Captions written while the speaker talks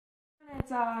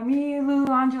it's me, Lulu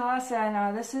Angeles,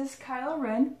 and this is Kylo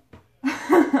Ren.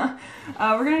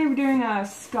 We're going to be doing a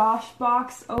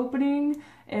Skoshbox opening.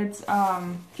 It's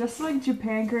just like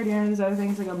Japan Korean and other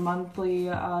things, like a monthly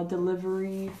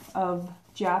delivery of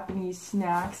Japanese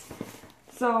snacks.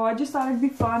 So I just thought it'd be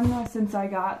fun since I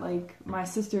got, like, my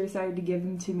sister decided to give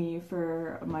them to me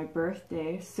for my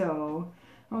birthday. So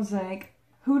I was like,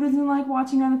 who doesn't like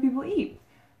watching other people eat?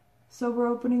 So we're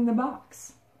opening the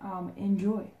box.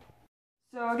 Enjoy.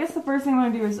 So I guess the first thing I'm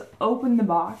going to do is open the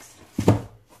box. I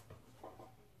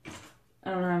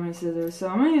don't know how many scissors, so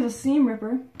I'm going to use a seam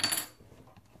ripper.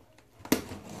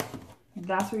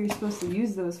 That's what you're supposed to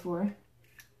use those for.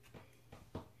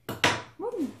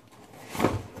 Woo.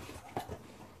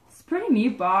 It's a pretty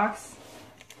neat box.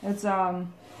 It's, I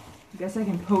guess I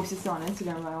can post this on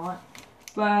Instagram if I want.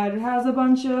 But it has a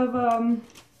bunch of,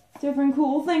 different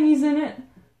cool thingies in it.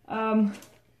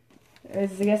 I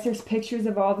guess there's pictures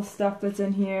of all the stuff that's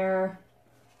in here.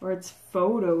 Or it's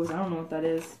photos, I don't know what that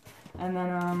is. And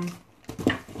then,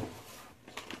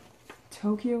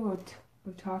 Tokyo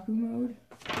Otaku mode.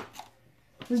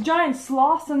 There's giant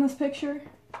sloths in this picture.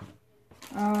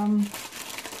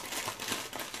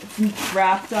 It's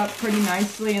wrapped up pretty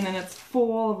nicely, and then it's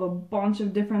full of a bunch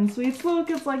of different sweets. Look,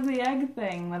 it's like the egg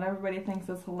thing that everybody thinks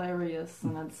is hilarious,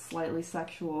 and it's slightly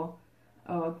sexual.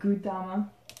 Oh, a Gudama.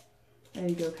 There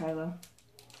you go, Kylo.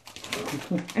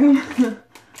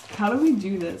 How do we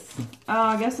do this?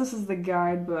 I guess this is the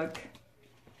guidebook.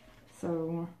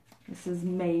 So, this is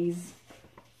maze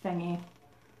thingy.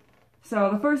 So,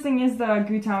 the first thing is the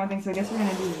Gudama thing, so I guess we're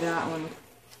gonna do that one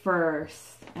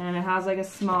first. And it has like a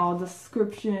small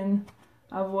description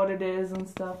of what it is and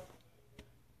stuff.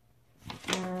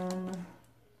 And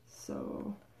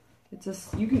so, it's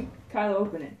just, you can, Kylo,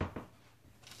 open it.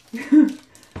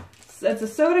 It's a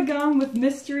soda gum with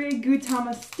mystery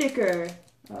Gudama sticker.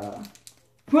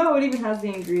 Well, it even has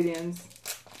the ingredients.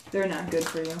 They're not good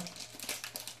for you.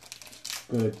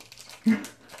 Good.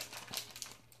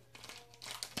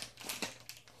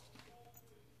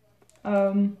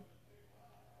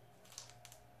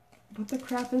 What the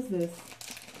crap is this?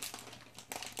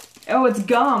 Oh, it's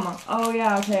gum. Oh,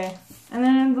 yeah, okay. And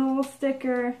then the little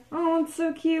sticker. Oh, it's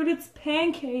so cute. It's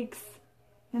pancakes.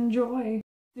 Enjoy.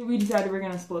 So we decided we're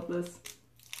gonna split this.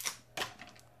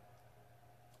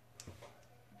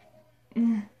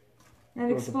 It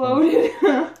exploded.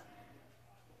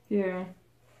 Here.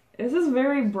 This is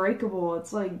very breakable.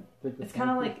 It's like, it's kind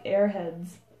of like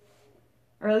Airheads.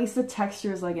 Or at least the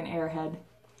texture is like an Airhead.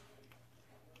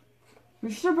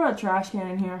 We should have brought a trash can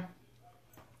in here.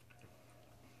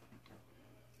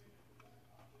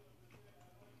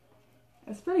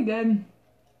 It's pretty good.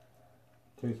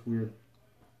 Tastes weird.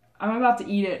 I'm about to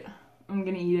eat it. I'm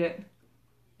gonna eat it.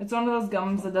 It's one of those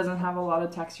gums that doesn't have a lot of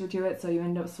texture to it, so you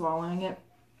end up swallowing it.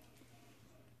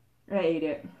 I ate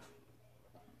it.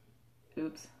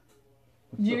 Oops.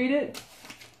 Did you eat it?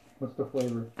 What's the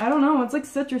flavor? I don't know. It's like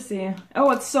citrusy.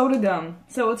 Oh, it's soda gum.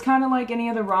 So it's kind of like any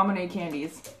other ramen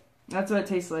candies. That's what it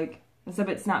tastes like. Except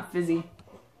it's not fizzy.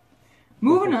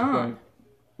 Moving on. Sprite.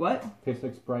 What? Tastes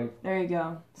like Sprite. There you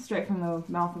go. Straight from the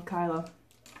mouth of Kylo.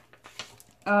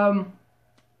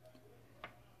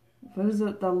 What is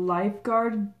it? The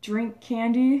lifeguard drink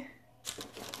candy?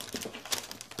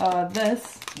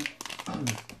 This.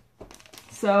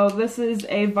 So this is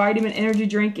a vitamin energy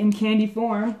drink in candy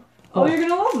form. Oh, you're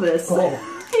gonna love this. Oh.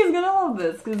 He's gonna love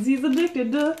this because he's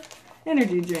addicted to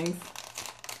energy drinks.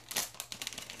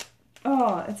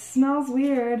 Oh, it smells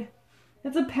weird.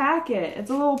 It's a packet. It's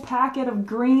a little packet of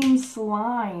green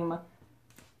slime. Oh,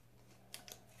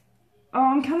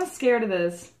 I'm kind of scared of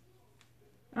this.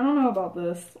 I don't know about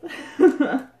this.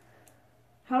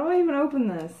 How do I even open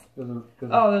this? There's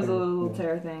a little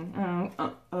tear thing.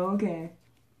 Oh, okay.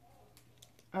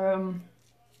 Ew,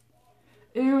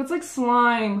 it's like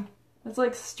slime. It's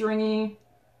like stringy.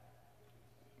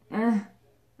 This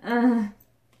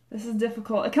is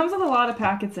difficult. It comes with a lot of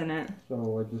packets in it.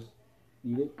 So I just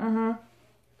eat it? Uh-huh.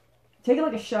 Take it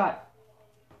like a shot.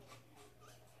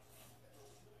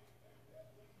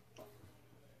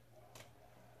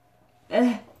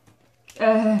 I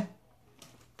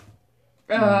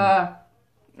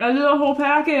did a whole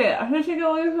packet. I should take it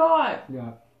like a shot.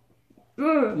 Yeah.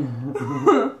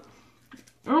 Oh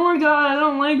my god, I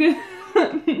don't like it.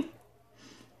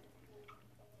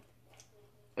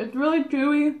 It's really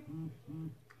chewy.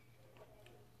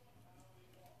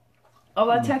 Oh,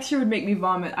 that texture would make me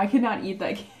vomit. I could not eat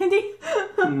that candy.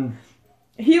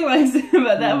 He likes it,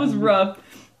 but that was rough.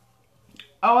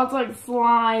 Oh, it's like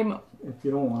slime. If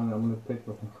you don't want it, I'm gonna pick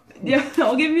it. Yeah,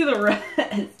 I'll give you the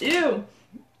rest. Ew.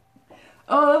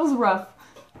 Oh, that was rough.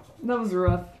 That was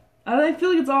rough. I feel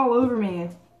like it's all over me.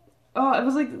 Oh, it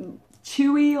was like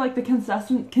chewy, like the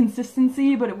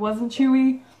consistency, but it wasn't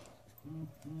chewy.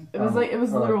 It was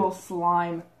literal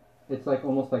slime. It's like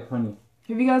almost like honey.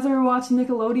 Have you guys ever watched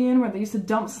Nickelodeon where they used to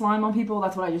dump slime on people?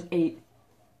 That's what I just ate.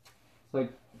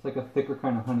 It's like a thicker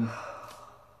kind of honey.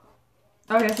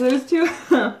 Okay, so there's two.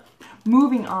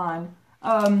 Moving on.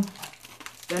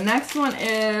 The next one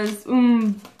is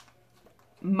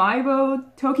Maibo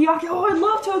Tokiyaki. Oh, I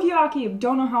love Tokiyaki.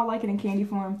 Don't know how I like it in candy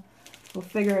form. We'll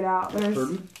figure it out. There's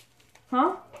Kirby?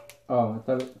 Huh? Oh, I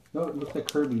thought no, it looks like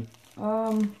Kirby.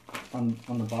 On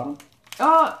the bottom?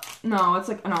 Oh, no, it's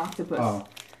like an octopus. Oh.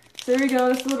 So here we go.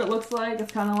 This is what it looks like.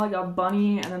 It's kind of like a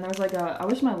bunny, and then there's like a. I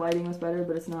wish my lighting was better,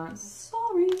 but it's not.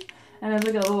 Sorry. And there's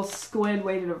like a little squid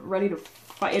ready to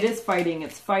fight. It is fighting.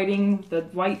 It's fighting the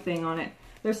white thing on it.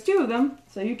 There's two of them,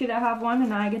 so you get to have one,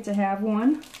 and I get to have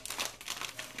one.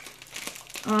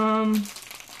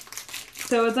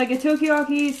 So it's like a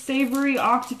Tokiyaki savory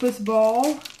octopus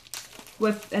ball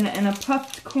with and a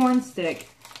puffed corn stick.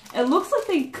 It looks like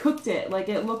they cooked it. Like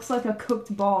it looks like a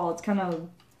cooked ball. It's kind of.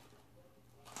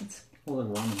 It's. Oh, like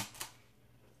ramen.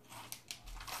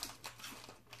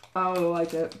 I don't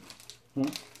like it. Hmm?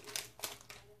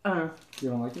 You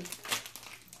don't like it?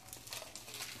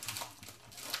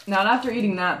 Not after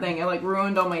eating that thing. It like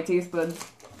ruined all my taste buds.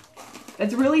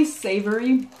 It's really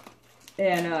savory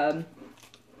and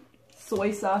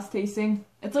soy sauce tasting.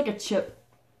 It's like a chip.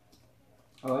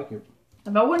 I like it.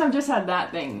 If I wouldn't have just had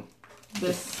that thing,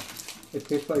 it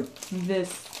tastes like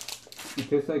this. It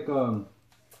tastes like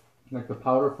the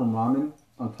powder from ramen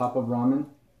on top of ramen,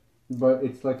 but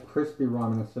it's like crispy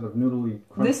ramen instead of noodly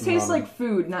crunchy This tastes ramen. like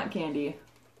food, not candy.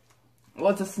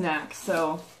 Well, it's a snack,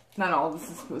 so not all of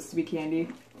this is supposed to be candy.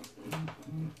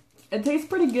 It tastes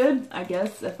pretty good, I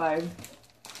guess, if I...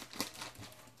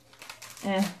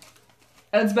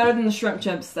 It's better than the shrimp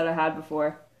chips that I had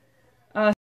before.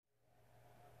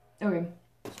 Okay.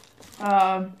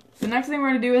 The next thing we're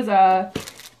gonna do is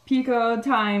Pico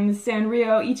times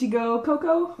Sanrio Ichigo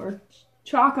Coco or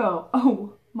Choco.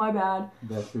 Oh, my bad.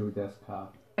 Desu desu ka.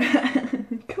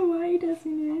 Kawaii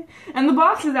desu. And the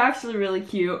box is actually really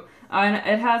cute. And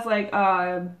it has like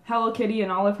Hello Kitty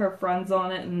and all of her friends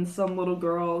on it, and some little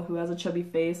girl who has a chubby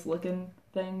face looking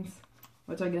things,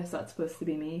 which I guess that's supposed to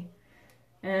be me.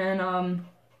 And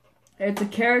it's a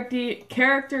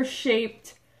character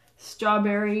shaped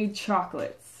strawberry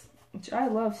chocolates, which I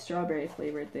love strawberry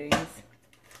flavored things.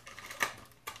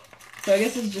 So I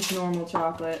guess it's just normal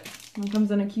chocolate. It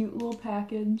comes in a cute little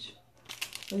package.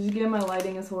 As again, my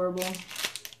lighting is horrible.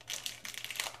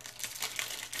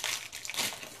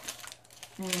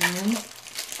 And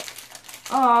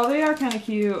oh, they are kind of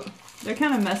cute. They're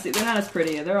kind of messy. They're not as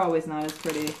pretty. They're always not as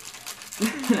pretty.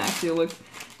 It actually looks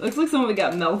like some of it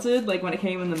got melted, like when it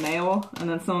came in the mail, and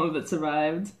then some of it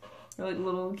survived. They're like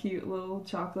little cute little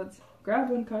chocolates. Grab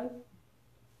one, Kylo.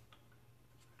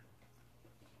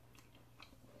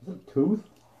 Is it a tooth?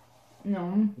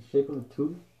 No. The shape of a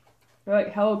tooth? They're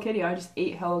like Hello Kitty. I just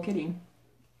ate Hello Kitty.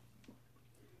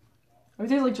 It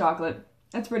tastes like chocolate.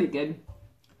 That's pretty good.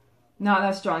 Not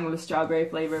that strong of a strawberry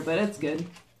flavor, but it's good.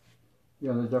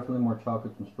 Yeah, there's definitely more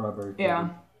chocolate than strawberry flavor. Yeah.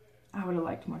 I would have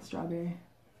liked more strawberry.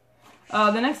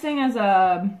 The next thing is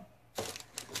a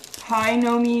Pie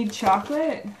Nomi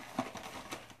chocolate.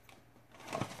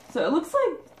 So it looks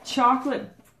like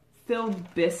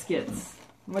chocolate-filled biscuits.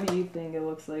 What do you think it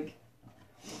looks like?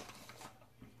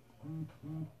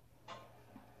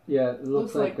 Yeah, it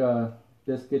looks like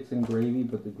biscuits and gravy,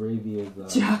 but the gravy is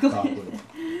chocolate.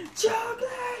 Chocolate!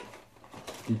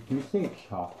 Did you say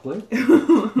chocolate?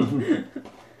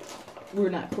 We're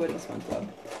not quitting SpongeBob.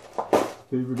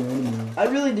 Favorite anime. I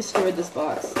really destroyed this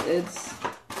box. It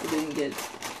didn't get...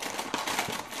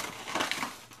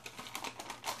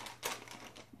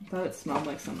 I thought it smelled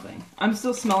like something. I'm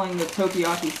still smelling the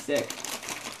Tokiyaki stick.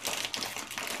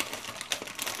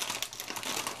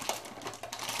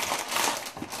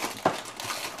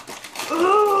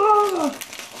 Oh!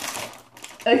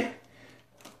 Hey.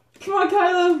 Come on,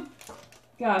 Kylo!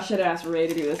 Gosh, I should ask Ray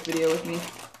to do this video with me.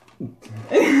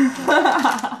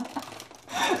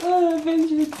 Oh,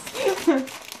 vengeance.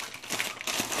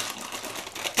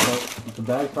 But the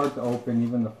bag's hard to open,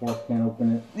 even the fork can't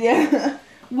open it. Yeah.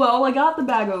 Well, I got the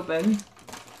bag open.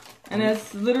 And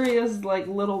it's literally is like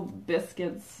little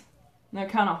biscuits. They're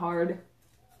kind of hard.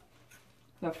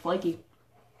 They're flaky.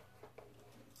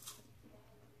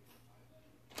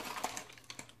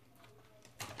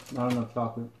 Not enough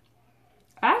chocolate.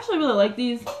 I actually really like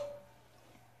these.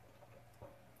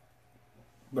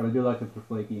 But I do like it for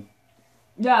flaky.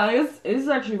 Yeah, it's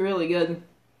actually really good.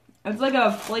 It's like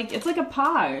a flake. It's like a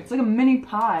pie. It's like a mini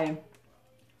pie.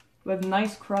 with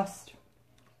nice crust.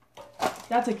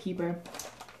 That's a keeper.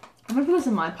 I'm gonna put this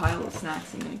in my pile of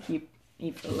snacks I'm gonna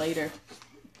eat for later.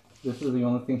 This is the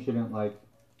only thing she didn't like.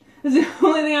 This is the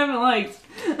only thing I haven't liked.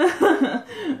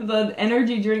 The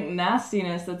energy drink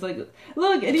nastiness that's like,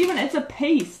 look, it's a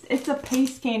paste. It's a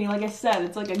paste candy, like I said.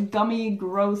 It's like a gummy,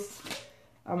 gross.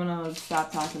 I'm gonna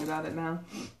stop talking about it now.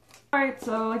 Alright,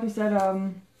 so like I said,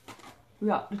 we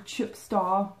got the chip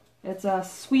star. It's a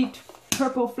sweet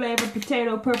purple flavored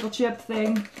potato purple chip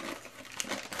thing.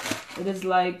 It is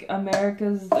like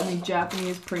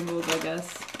Japanese Pringles, I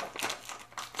guess.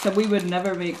 So we would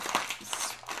never make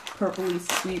purpley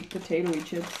sweet potatoey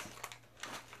chips.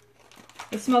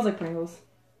 It smells like Pringles.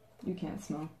 You can't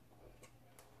smell.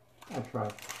 I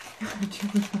tried.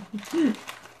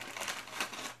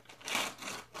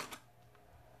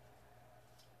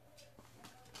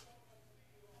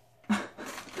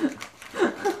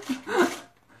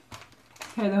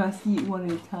 Kylo has to eat one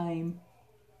at a time.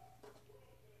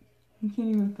 He can't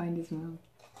even find his mouth.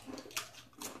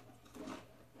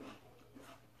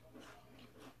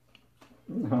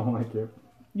 I don't like it.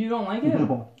 You don't like it?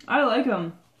 No. I like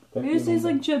them. They just taste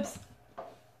like chips.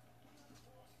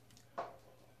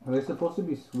 Are they supposed to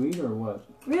be sweet or what?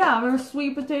 Yeah, they're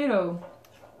sweet potato.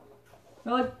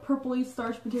 They're like purpley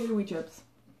starch potato-y chips.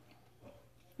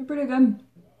 They're pretty good.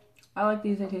 I like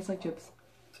these, they taste like chips.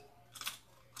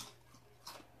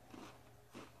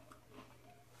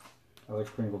 I like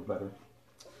Pringles better.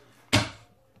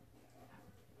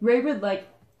 Ray would like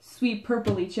sweet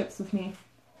purpley chips with me.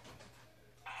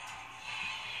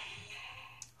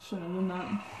 Should have done that.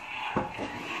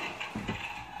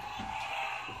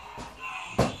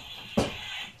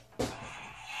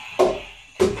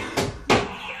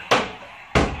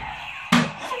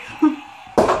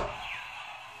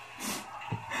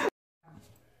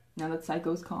 Now that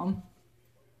Psycho's calm.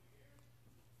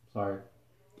 Sorry.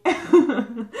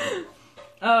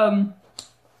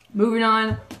 Moving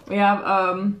on, we have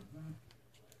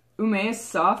Ume's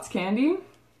soft candy.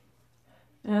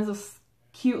 It has a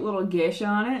cute little geisha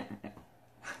on it. I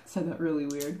said that really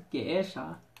weird.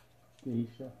 Geisha.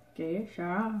 Geisha.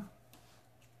 Geisha.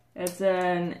 It's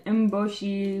an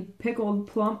emboshi pickled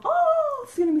plum. Oh,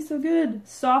 it's gonna be so good.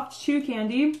 Soft chew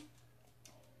candy.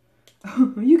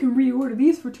 You can reorder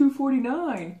these for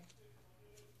 $2.49.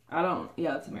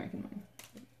 Yeah, it's American money.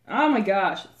 Oh my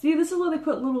gosh. See, this is where they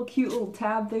put little cute little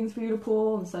tab things for you to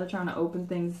pull instead of trying to open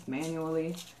things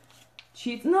manually.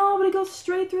 Cheats. No, but it goes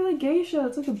straight through the geisha.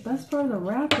 It's like the best part of the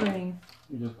wrapping.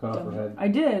 You just cut off her head. I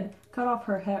did. Cut off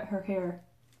her hair.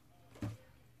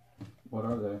 What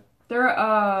are they?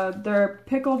 They're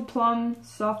pickled plum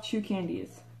soft chew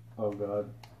candies. Oh god.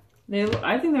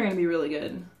 I think they're gonna be really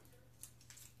good.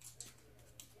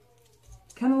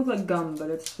 Kind of look like gum, but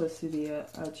it's supposed to be a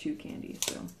chew candy,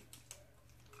 so.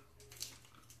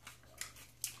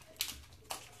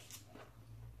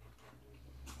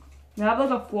 They have like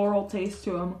a floral taste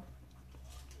to them.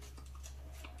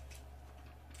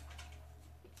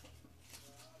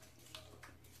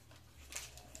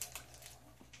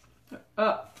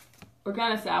 We're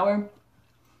kind of sour.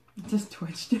 It just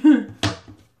twitched. I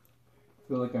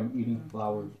feel like I'm eating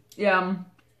flowers. Yeah,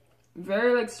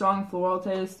 very like strong floral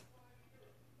taste.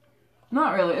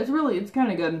 Not really. It's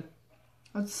kind of good.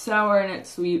 It's sour and it's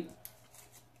sweet.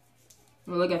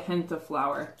 With like a hint of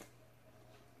flour.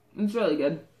 It's really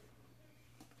good.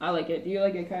 I like it. Do you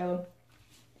like it, Kylo?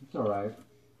 It's alright.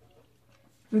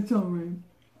 It's alright.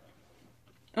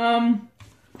 So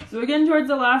we're getting towards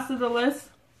the last of the list.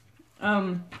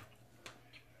 The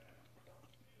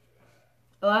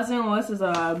last thing on the list is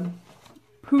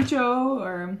Pucho,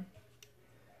 or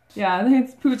yeah, I think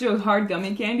it's Pucho's hard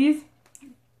gummy candies,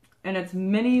 and it's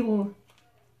mini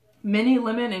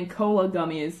lemon and cola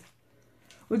gummies,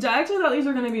 which I actually thought these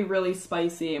were gonna be really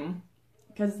spicy,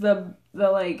 because the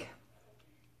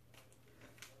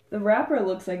wrapper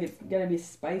looks like it's gonna be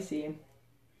spicy.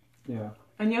 Yeah.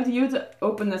 And you have to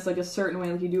open this like a certain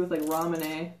way, like you do with like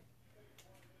ramen.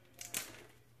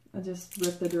 I just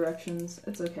ripped the directions.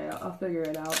 It's okay, I'll figure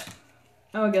it out.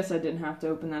 Oh, I guess I didn't have to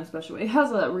open that a special way. It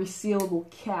has a resealable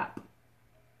cap.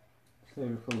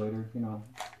 Save it for later, you know.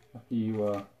 After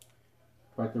you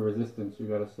fight the resistance, you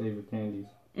gotta save your candies.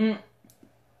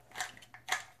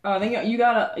 Oh, I think you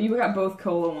got both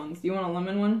cola ones. Do you want a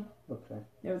lemon one? Okay.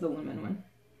 There's a lemon one.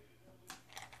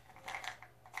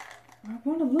 I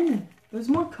want a lemon. There's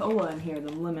more cola in here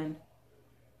than lemon.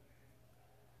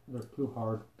 They're too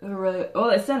hard. They're really. Oh,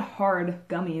 it said hard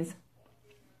gummies.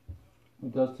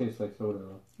 It does taste like soda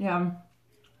though. Yeah.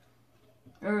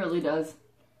 It really does.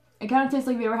 It kind of tastes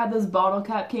like, have you ever had those bottle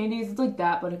cap candies? It's like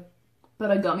that,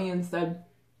 but a gummy instead.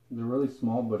 They're really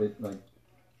small, but it like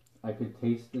I could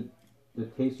taste it. The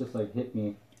taste just like hit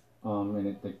me, and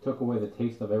it like took away the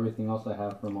taste of everything else I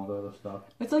have from all the other stuff.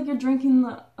 It's like you're drinking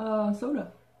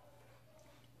soda.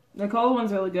 The cola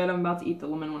one's really good. I'm about to eat the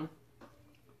lemon one.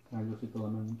 I just eat the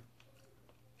lemon.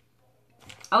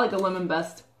 I like the lemon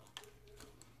best.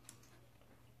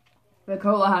 The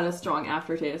cola had a strong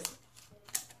aftertaste.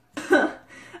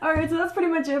 Alright, so that's pretty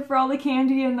much it for all the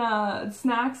candy and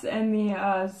snacks and the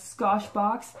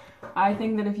Skoshbox. I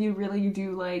think that if you really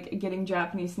do like getting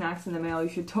Japanese snacks in the mail, you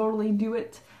should totally do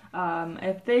it.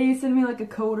 If they send me like a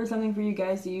code or something for you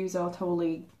guys to use, I'll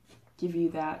totally give you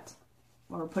that.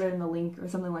 Or put it in the link or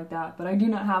something like that. But I do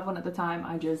not have one at the time.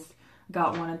 I just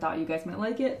got one and thought you guys might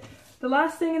like it. The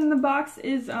last thing in the box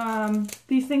is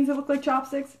these things that look like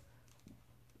chopsticks.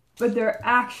 But they're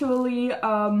actually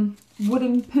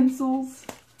wooden pencils.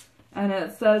 And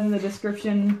it says in the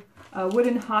description,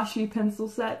 wooden Hashi pencil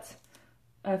set.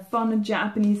 A fun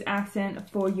Japanese accent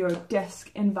for your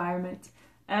desk environment.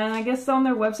 And I guess on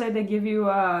their website they give you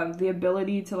the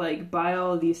ability to like buy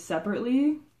all of these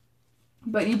separately.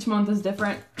 But each month is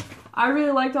different. I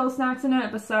really liked all the snacks in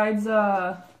it besides,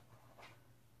 what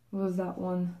was that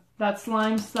one? That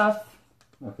slime stuff.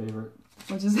 My favorite.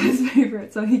 Which is his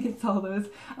favorite, so he gets all those.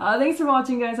 Thanks for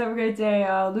watching, guys. Have a great day.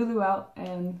 Lulu out,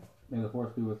 and... May the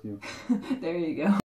force be with you. There you go.